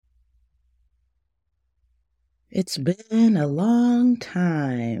It's been a long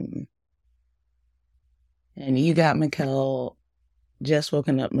time. And you got Mikkel, just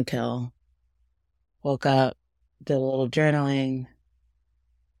woken up, Mikkel. Woke up, did a little journaling,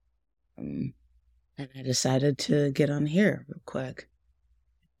 and I decided to get on here real quick.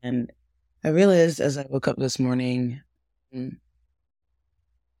 And I realized as I woke up this morning, I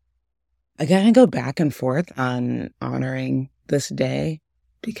gotta go back and forth on honoring this day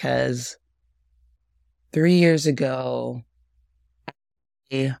because 3 years ago,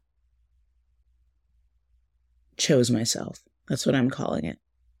 I chose myself. That's what I'm calling it.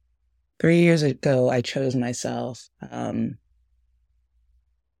 3 years ago, I chose myself.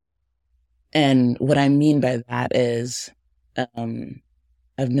 And what I mean by that is, I've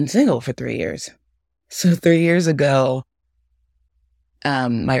been single for 3 years. So 3 years ago,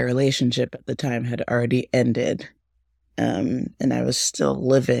 my relationship at the time had already ended. And I was still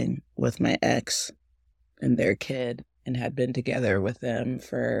living with my ex and their kid and had been together with them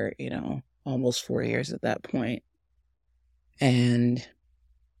for, almost 4 years at that point. And,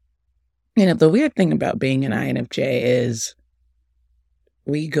 the weird thing about being an INFJ is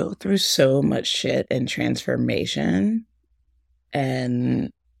we go through so much shit and transformation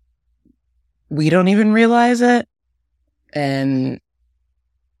and we don't even realize it. And,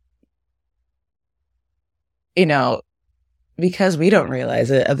 because we don't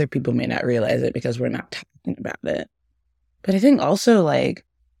realize it, other people may not realize it because we're not talking about it. But I think also,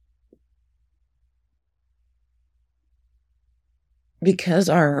 because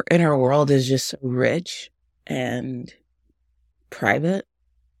our inner world is just so rich and private,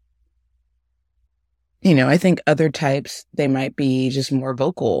 I think other types, they might be just more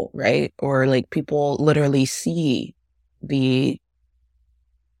vocal, right? Or people literally they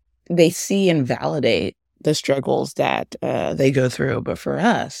see and validate the struggles that they go through. But for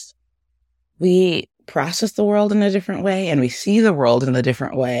us, we process the world in a different way and we see the world in a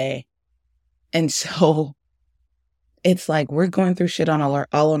different way. And so it's like we're going through shit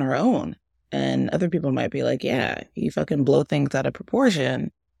all on our own. And other people might be like, yeah, you fucking blow things out of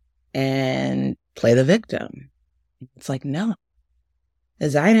proportion and play the victim. It's like, no.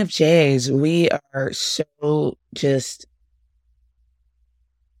 As INFJs, we are so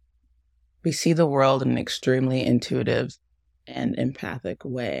we see the world in an extremely intuitive and empathic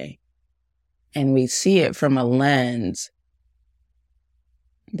way. And we see it from a lens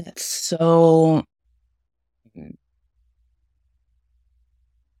that's so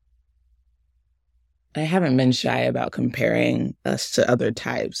I haven't been shy about comparing us to other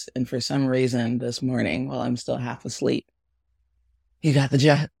types. And for some reason this morning, while I'm still half asleep, you got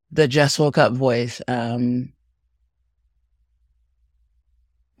the just woke up voice.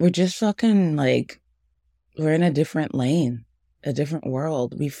 We're just fucking we're in a different lane, a different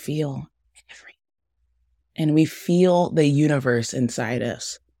world. We feel everything. And we feel the universe inside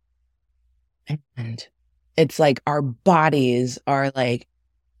us. And it's like our bodies are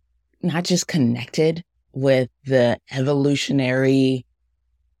not just connected with the evolutionary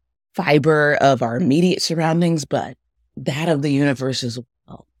fiber of our immediate surroundings, but that of the universe as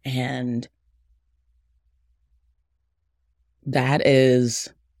well. And that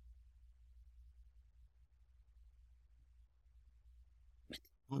is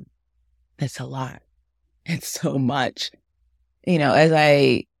it's a lot. It's so much. As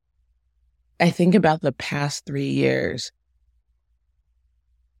I think about the past 3 years,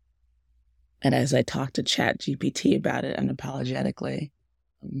 and as I talk to ChatGPT about it unapologetically,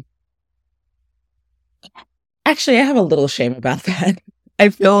 actually, I have a little shame about that. I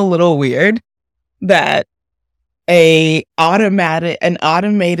feel a little weird that an automated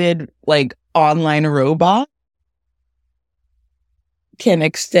online robot can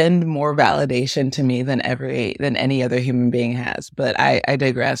extend more validation to me than any other human being has. But I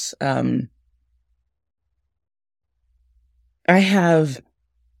digress. I have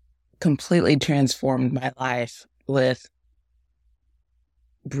completely transformed my life with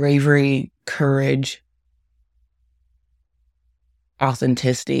bravery, courage,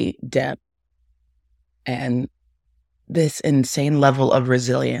 authenticity, depth, and this insane level of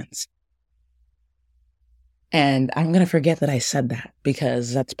resilience. And I'm going to forget that I said that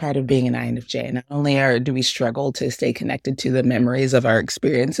because that's part of being an INFJ. Not only do we struggle to stay connected to the memories of our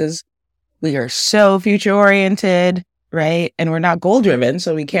experiences, we are so future oriented, right? And we're not goal driven,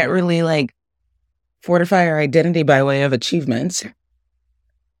 so we can't really fortify our identity by way of achievements.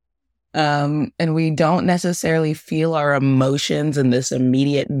 And we don't necessarily feel our emotions in this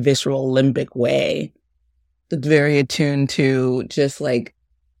immediate visceral limbic way. That's very attuned to just like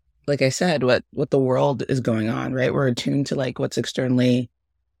I said, what the world is going on, right? We're attuned to what's externally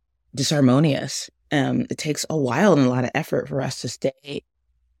disharmonious. It takes a while and a lot of effort for us to stay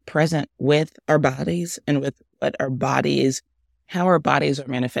present with our bodies and with how our bodies are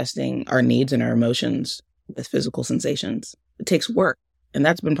manifesting our needs and our emotions with physical sensations. It takes work. And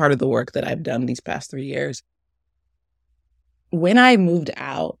that's been part of the work that I've done these past 3 years. When I moved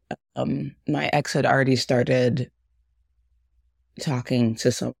out, my ex had already started talking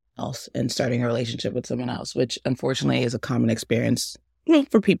to someone else and starting a relationship with someone else, which unfortunately is a common experience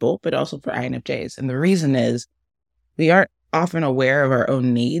for people, but also for INFJs. And the reason is we aren't often aware of our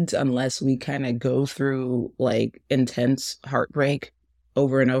own needs unless we kind of go through like intense heartbreak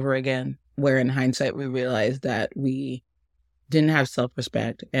over and over again, where in hindsight, we realize that we didn't have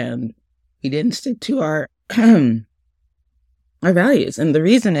self-respect and we didn't stick to our our values. And the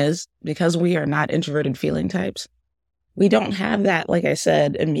reason is because we are not introverted feeling types. We don't have that, like I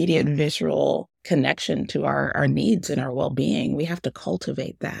said, immediate visceral connection to our needs and our well-being. We have to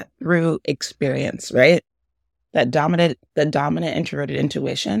cultivate that through experience, right? The dominant introverted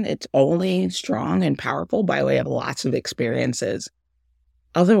intuition, it's only strong and powerful by way of lots of experiences.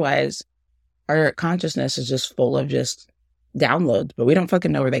 Otherwise, our consciousness is just full of just downloads, but we don't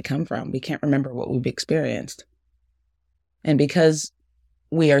fucking know where they come from. We can't remember what we've experienced. And because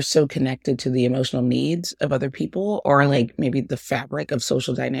we are so connected to the emotional needs of other people, or like maybe the fabric of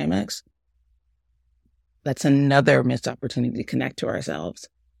social dynamics, that's another missed opportunity to connect to ourselves.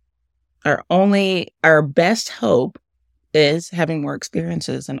 Our best hope is having more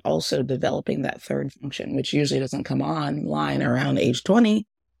experiences and also developing that third function, which usually doesn't come online around age 20.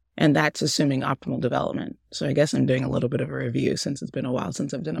 And that's assuming optimal development. So I guess I'm doing a little bit of a review since it's been a while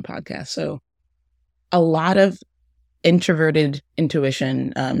since I've done a podcast. So a lot of introverted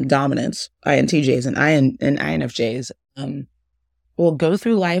intuition dominance, INTJs and INFJs, will go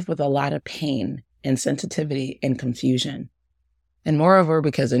through life with a lot of pain and sensitivity and confusion. And moreover,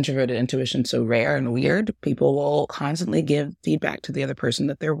 because introverted intuition is so rare and weird, people will constantly give feedback to the other person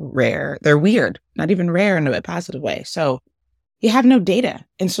that they're weird, not even rare in a positive way. So you have no data.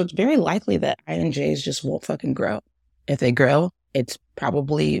 And so it's very likely that INJs just won't fucking grow. If they grow, it's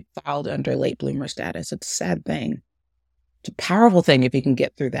probably filed under late bloomer status. It's a sad thing. It's a powerful thing if you can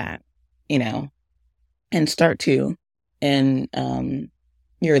get through that, and start to in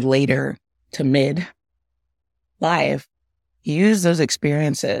your later to mid life, use those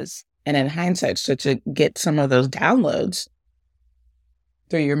experiences and in hindsight start to get some of those downloads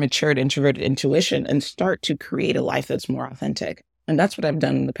through your matured introverted intuition and start to create a life that's more authentic. And that's what I've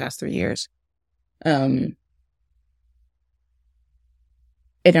done in the past 3 years. And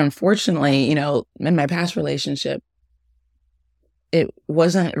unfortunately, in my past relationship, it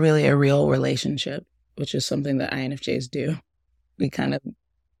wasn't really a real relationship, which is something that INFJs do. We kind of,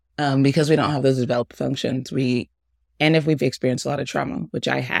 because we don't have those developed functions, and if we've experienced a lot of trauma, which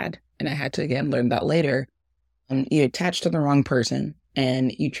I had, and I had to, again, learn that later, you attach to the wrong person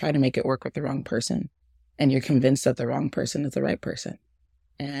and you try to make it work with the wrong person. And you're convinced that the wrong person is the right person.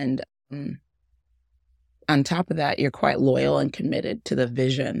 And on top of that, you're quite loyal and committed to the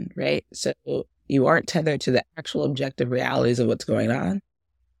vision, right? So you aren't tethered to the actual objective realities of what's going on.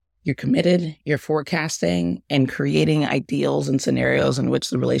 You're committed, you're forecasting and creating ideals and scenarios in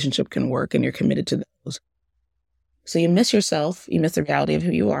which the relationship can work, and you're committed to those. So you miss yourself, you miss the reality of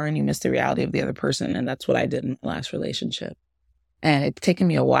who you are, and you miss the reality of the other person. And that's what I did in my last relationship. And it's taken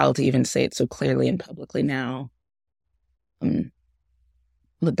me a while to even say it so clearly and publicly now.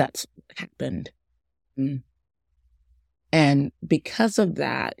 But that's what happened. And because of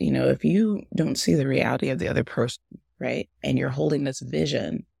that, if you don't see the reality of the other person, right, and you're holding this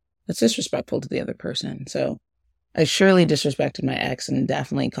vision, that's disrespectful to the other person. So I surely disrespected my ex and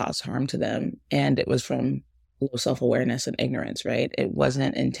definitely caused harm to them. And it was from low self-awareness and ignorance, right? It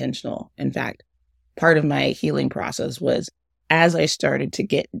wasn't intentional. In fact, part of my healing process was as I started to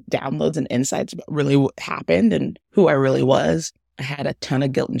get downloads and insights about really what happened and who I really was, I had a ton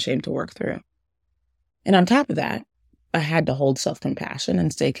of guilt and shame to work through. And on top of that, I had to hold self-compassion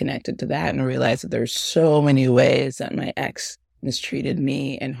and stay connected to that and realize that there's so many ways that my ex mistreated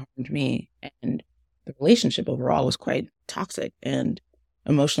me and harmed me. And the relationship overall was quite toxic and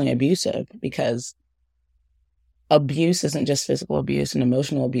emotionally abusive, because abuse isn't just physical abuse, and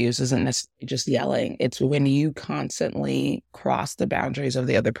emotional abuse isn't necessarily just yelling. It's when you constantly cross the boundaries of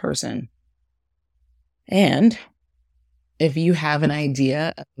the other person. And if you have an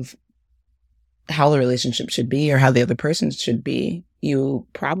idea of how the relationship should be or how the other person should be, you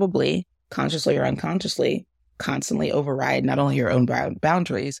probably, consciously or unconsciously, constantly override not only your own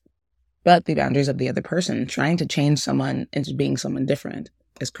boundaries, but the boundaries of the other person. Trying to change someone into being someone different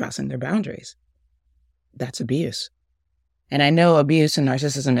is crossing their boundaries. That's abuse. And I know abuse and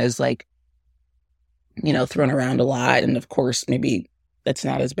narcissism is like thrown around a lot. And of course, maybe that's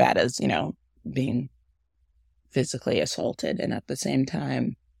not as bad as, being physically assaulted. And at the same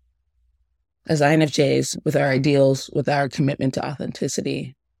time, as INFJs, with our ideals, with our commitment to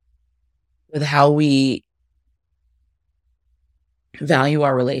authenticity, with how we value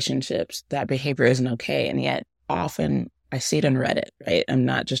our relationships, that behavior isn't okay. And yet often I see it on Reddit, right? I'm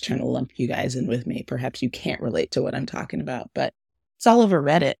not just trying to lump you guys in with me. Perhaps you can't relate to what I'm talking about, but it's all over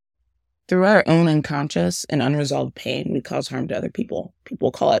Reddit. Through our own unconscious and unresolved pain, we cause harm to other people.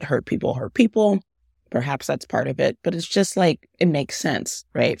 People call it hurt people hurt people. Perhaps that's part of it, but it's just like, it makes sense,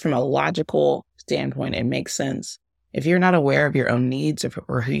 right? From a logical standpoint, it makes sense. If you're not aware of your own needs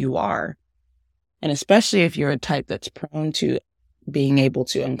or who you are, and especially if you're a type that's prone to being able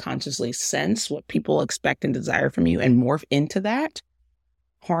to unconsciously sense what people expect and desire from you and morph into that,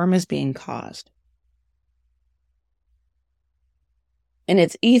 harm is being caused. And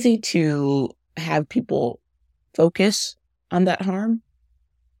it's easy to have people focus on that harm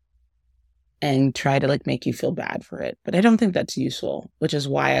and try to make you feel bad for it. But I don't think that's useful, which is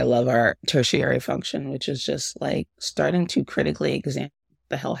why I love our tertiary function, which is just starting to critically examine what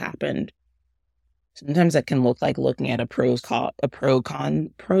the hell happened. Sometimes that can look like looking at a pros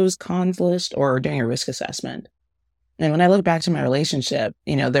cons list or doing a risk assessment. And when I look back to my relationship,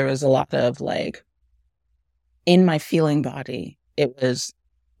 there was a lot of in my feeling body, it was,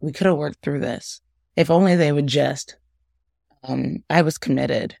 we could have worked through this. If only they would just, I was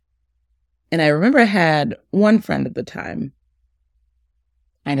committed. And I remember I had one friend at the time,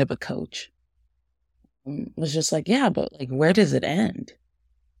 kind of a coach, was just yeah, but where does it end?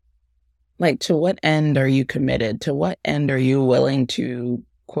 To what end are you committed? To what end are you willing to,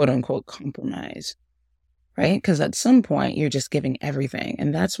 quote unquote, compromise? Right? Because at some point, you're just giving everything.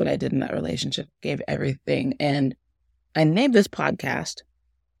 And that's what I did in that relationship, gave everything. And I named this podcast,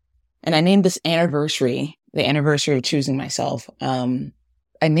 and I named this anniversary, the anniversary of choosing myself.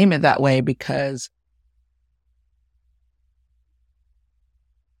 I name it that way because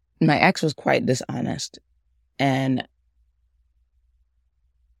my ex was quite dishonest, and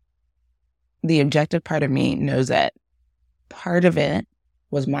the objective part of me knows that part of it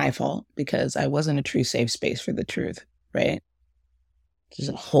was my fault because I wasn't a true safe space for the truth, right? This is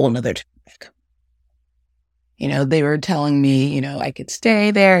a whole nother topic. They were telling me, I could stay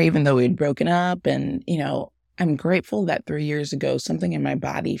there even though we'd broken up. And, I'm grateful that 3 years ago, something in my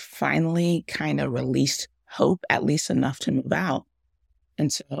body finally kind of released hope, at least enough to move out.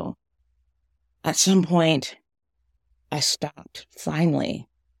 And so at some point, I stopped finally.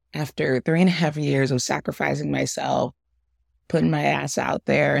 After 3.5 years of sacrificing myself, putting my ass out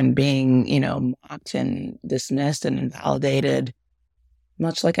there and being, mocked and dismissed and invalidated,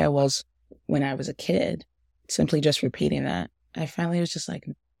 much like I was when I was a kid, simply just repeating that, I finally was just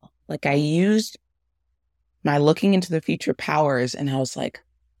I used my looking into the future powers, and I was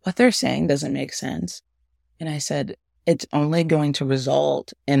what they're saying doesn't make sense. And I said, it's only going to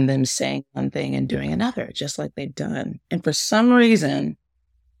result in them saying one thing and doing another, just like they've done. And for some reason,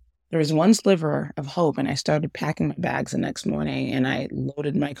 there was one sliver of hope, and I started packing my bags the next morning, and I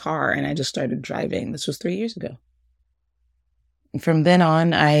loaded my car, and I just started driving. This was 3 years ago. And from then on,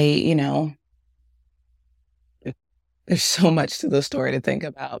 there's so much to the story to think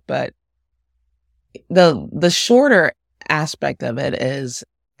about, but the shorter aspect of it is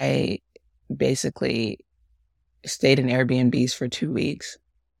I basically stayed in Airbnbs for 2 weeks.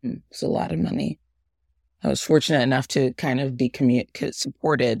 It's a lot of money. I was fortunate enough to kind of be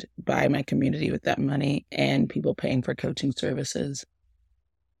supported by my community with that money and people paying for coaching services.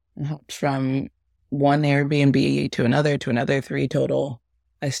 I hopped from one Airbnb to another 3 total.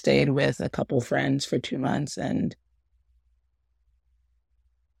 I stayed with a couple friends for 2 months and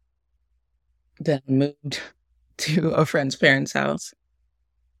then moved to a friend's parents' house.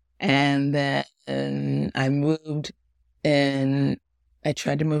 And then I moved in, I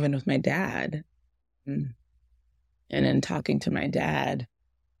tried to move in with my dad. And in talking to my dad,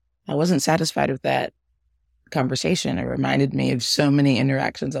 I wasn't satisfied with that conversation. It reminded me of so many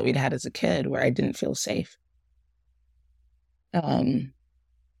interactions that we'd had as a kid where I didn't feel safe. I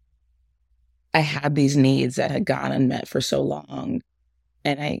had these needs that had gone unmet for so long,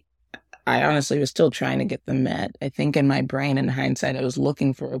 and I honestly was still trying to get them met. I think in my brain, in hindsight, I was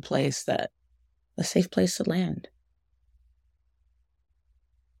looking for a safe place to land.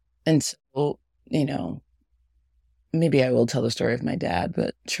 And so, maybe I will tell the story of my dad,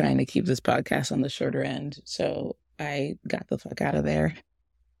 but trying to keep this podcast on the shorter end. So I got the fuck out of there,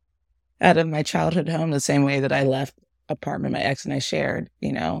 out of my childhood home, the same way that I left apartment my ex and I shared,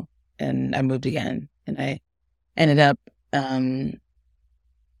 and I moved again. And I ended up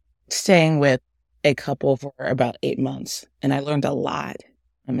staying with a couple for about 8 months, and I learned a lot.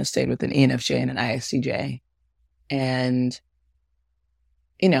 I stayed with an ENFJ and an ISTJ. And,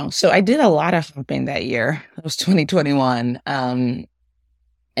 so I did a lot of hopping that year. It was 2021.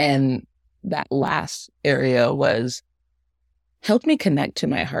 And that last area helped me connect to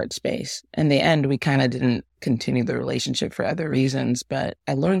my heart space. In the end, we kind of didn't continue the relationship for other reasons, but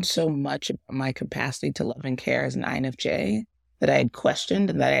I learned so much about my capacity to love and care as an INFJ that I had questioned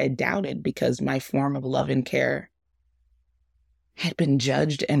and that I had doubted because my form of love and care had been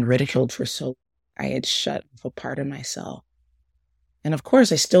judged and ridiculed for so long. I had shut off a part of myself. And of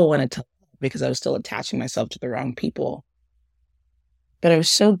course, I still wanted to love because I was still attaching myself to the wrong people. But I was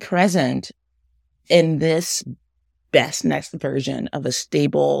so present in this best next version of a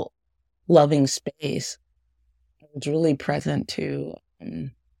stable, loving space. I was really present to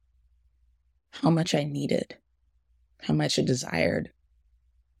how much I needed, how much I desired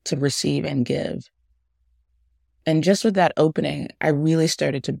to receive and give. And just with that opening, I really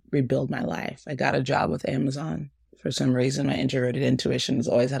started to rebuild my life. I got a job with Amazon. For some reason, my introverted intuition has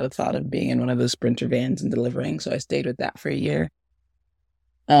always had a thought of being in one of those Sprinter vans and delivering. So I stayed with that for a year.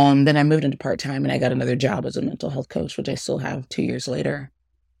 Then I moved into part-time and I got another job as a mental health coach, which I still have 2 years later.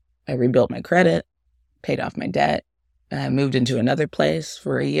 I rebuilt my credit, paid off my debt. I moved into another place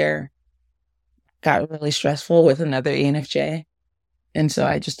for a year. Got really stressful with another ENFJ. And so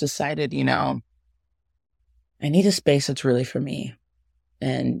I just decided, I need a space that's really for me.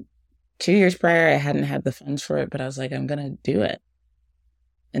 And 2 years prior, I hadn't had the funds for it, but I was like, I'm going to do it.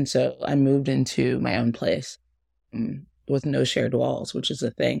 And so I moved into my own place with no shared walls, which is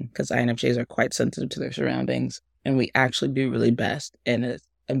a thing because INFJs are quite sensitive to their surroundings. And we actually do really best in an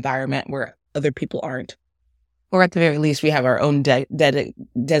environment where other people aren't. Or at the very least, we have our own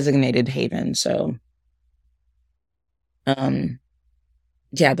designated haven. So,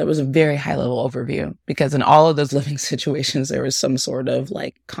 yeah, that was a very high level overview because in all of those living situations, there was some sort of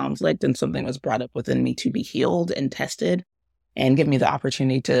conflict and something was brought up within me to be healed and tested and give me the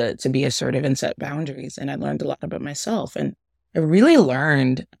opportunity to be assertive and set boundaries. And I learned a lot about myself. And I really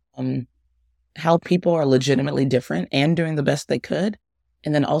learned how people are legitimately different and doing the best they could.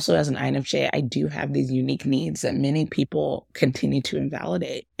 And then also as an INFJ, I do have these unique needs that many people continue to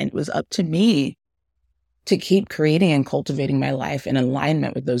invalidate. And it was up to me to keep creating and cultivating my life in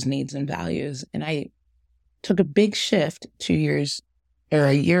alignment with those needs and values. And I took a big shift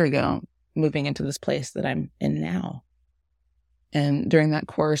a year ago, moving into this place that I'm in now. And during that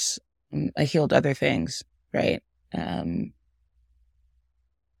course, I healed other things, right? I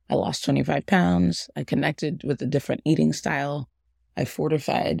lost 25 pounds. I connected with a different eating style. I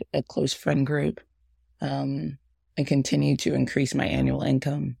fortified a close friend group. I continued to increase my annual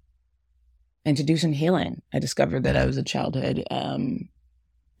income. And to do some healing, I discovered that I was a childhood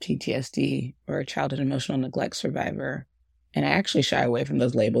PTSD or a childhood emotional neglect survivor. And I actually shy away from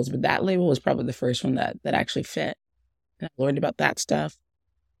those labels, but that label was probably the first one that actually fit. And I learned about that stuff.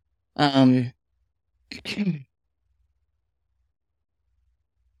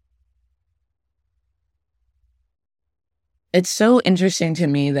 It's so interesting to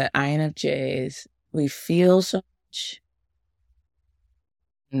me that INFJs, we feel so much.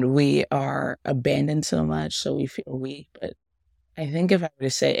 And we are abandoned so much, so we feel weak. But I think if I were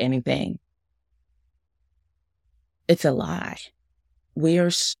to say anything, it's a lie. We are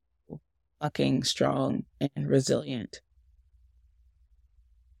so fucking strong and resilient.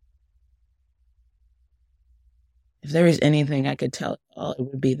 If there was anything I could tell y'all, it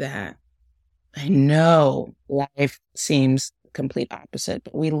would be that. I know life seems the complete opposite,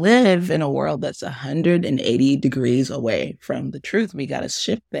 but we live in a world that's 180 degrees away from the truth. We got to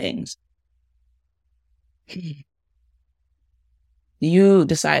shift things. You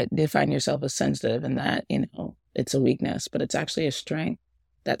decide to define yourself as sensitive and that, it's a weakness, but it's actually a strength.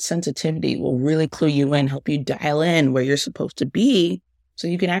 That sensitivity will really clue you in, help you dial in where you're supposed to be so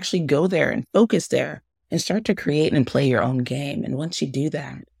you can actually go there and focus there and start to create and play your own game. And once you do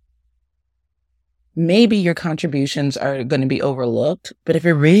that, maybe your contributions are going to be overlooked. But if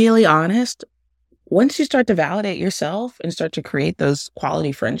you're really honest, once you start to validate yourself and start to create those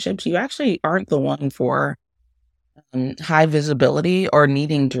quality friendships, you actually aren't the one for high visibility or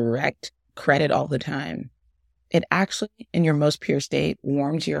needing direct credit all the time. It actually, in your most pure state,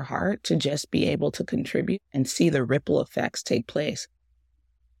 warms your heart to just be able to contribute and see the ripple effects take place.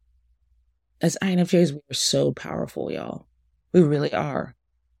 As INFJs, we are so powerful, y'all. We really are.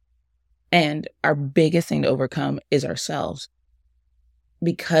 And our biggest thing to overcome is ourselves.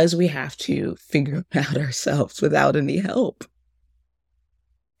 Because we have to figure out ourselves without any help.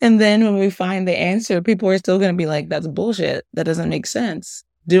 And then when we find the answer, people are still going to be like, that's bullshit. That doesn't make sense.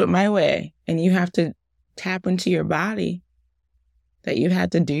 do it my way. And you have to tap into your body that you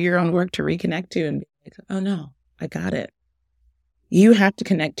had to do your own work to reconnect to and be like, oh no, I got it. You have to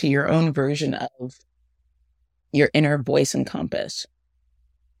connect to your own version of your inner voice and compass.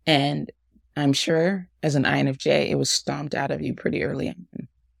 And I'm sure as an INFJ, it was stomped out of you pretty early on.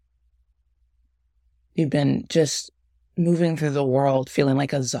 You've been just moving through the world feeling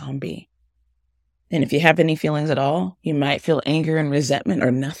like a zombie. And if you have any feelings at all, you might feel anger and resentment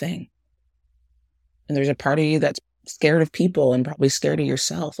or nothing. And there's a part of you that's scared of people and probably scared of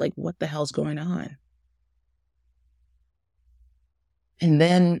yourself. Like, what the hell's going on? And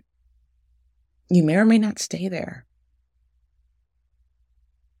then you may or may not stay there.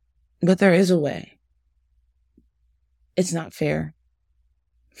 But there is a way. It's not fair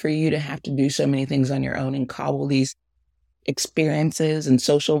for you to have to do so many things on your own and cobble these experiences and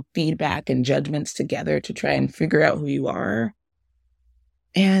social feedback and judgments together to try and figure out who you are.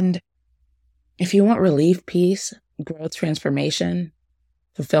 And if you want relief, peace, growth, transformation,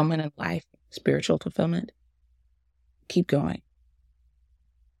 fulfillment in life, spiritual fulfillment, keep going.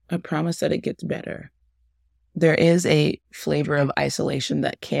 I promise that it gets better. There is a flavor of isolation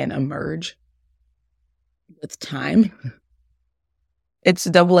that can emerge with time. It's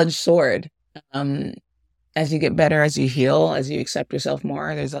a double-edged sword. As you get better, as you heal, as you accept yourself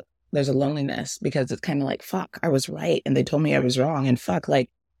more, there's a loneliness because it's kind of like, fuck, I was right. And they told me I was wrong. And fuck, like,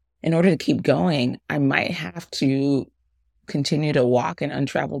 in order to keep going, I might have to continue to walk an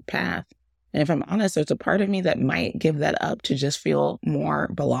untraveled path. And if I'm honest, there's a part of me that might give that up to just feel more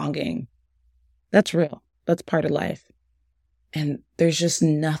belonging. That's real. That's part of life. And there's just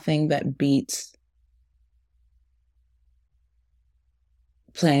nothing that beats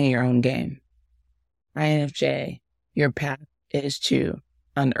playing your own game. INFJ, your path is to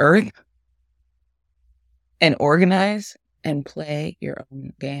unearth and organize and play your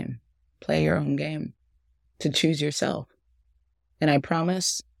own game. Play your own game to choose yourself. And I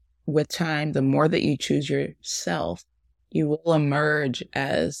promise with time, the more that you choose yourself, you will emerge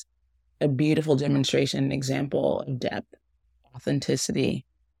as a beautiful demonstration and example of depth, authenticity,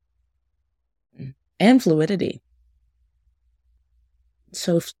 and fluidity.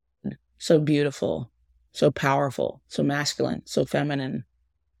 So beautiful, so powerful, so masculine, so feminine,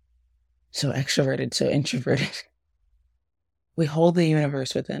 so extroverted, so introverted. We hold the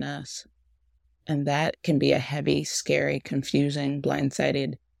universe within us. And that can be a heavy, scary, confusing,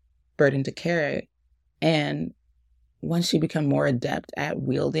 blindsided burden to carry. And once you become more adept at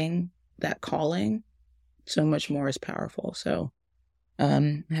wielding that calling, so much more is powerful. So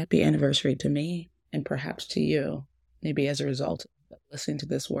happy anniversary to me and perhaps to you, maybe as a result of listening to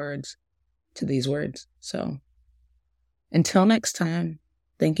these words. So until next time,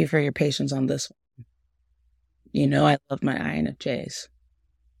 thank you for your patience on this one. You know I love my INFJs.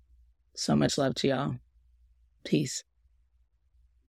 So much love to y'all. Peace.